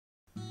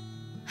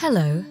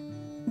Hello.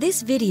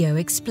 This video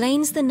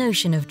explains the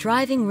notion of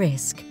driving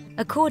risk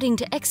according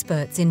to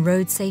experts in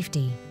road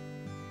safety.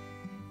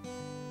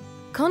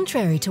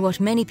 Contrary to what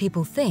many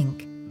people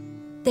think,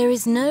 there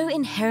is no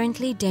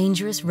inherently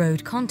dangerous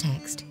road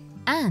context,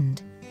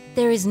 and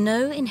there is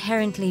no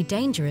inherently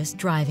dangerous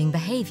driving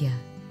behaviour.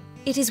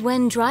 It is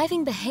when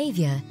driving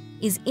behaviour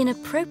is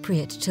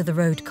inappropriate to the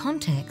road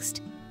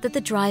context that the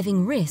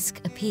driving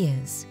risk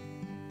appears.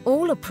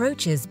 All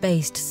approaches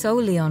based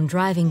solely on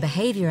driving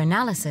behaviour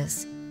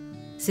analysis,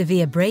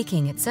 severe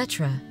braking,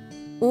 etc.,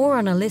 or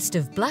on a list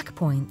of black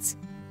points,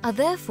 are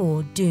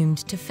therefore doomed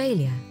to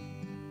failure.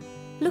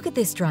 Look at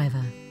this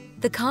driver.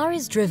 The car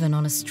is driven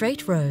on a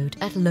straight road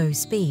at low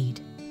speed,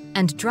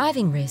 and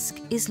driving risk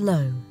is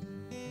low.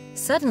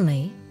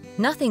 Suddenly,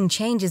 nothing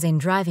changes in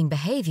driving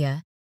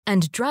behaviour,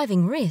 and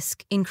driving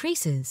risk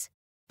increases.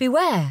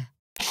 Beware!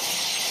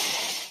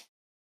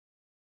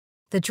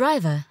 The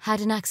driver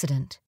had an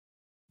accident,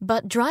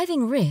 but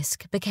driving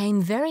risk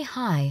became very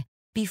high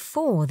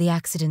before the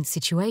accident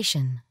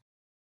situation.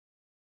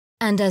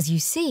 And as you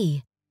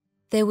see,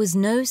 there was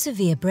no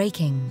severe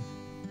braking.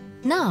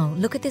 Now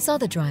look at this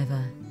other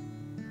driver.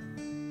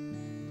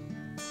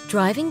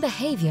 Driving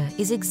behaviour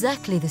is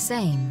exactly the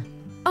same.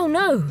 Oh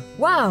no!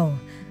 Wow!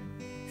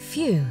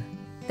 Phew,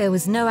 there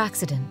was no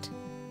accident.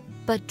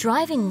 But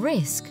driving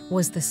risk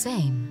was the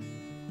same.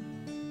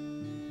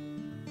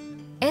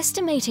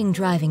 Estimating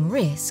driving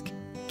risk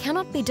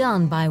cannot be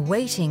done by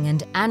waiting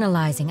and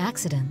analysing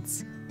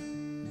accidents.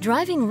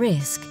 Driving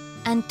risk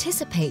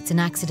anticipates an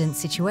accident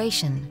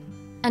situation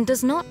and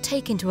does not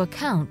take into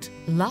account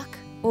luck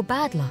or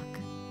bad luck.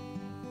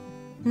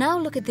 Now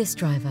look at this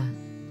driver.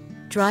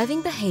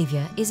 Driving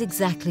behaviour is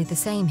exactly the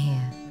same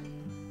here.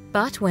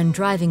 But when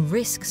driving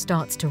risk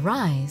starts to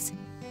rise,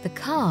 the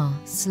car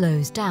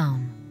slows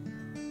down.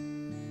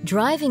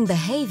 Driving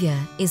behaviour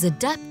is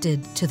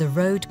adapted to the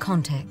road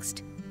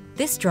context.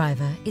 This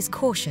driver is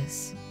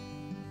cautious.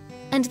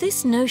 And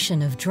this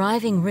notion of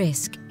driving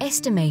risk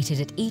estimated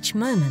at each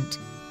moment,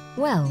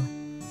 well,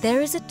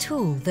 there is a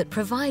tool that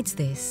provides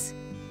this.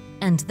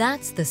 And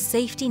that's the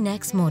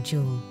SafetyNex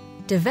module,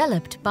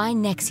 developed by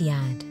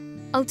Nexyad.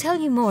 I'll tell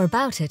you more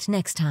about it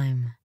next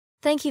time.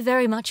 Thank you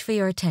very much for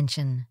your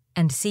attention,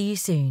 and see you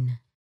soon.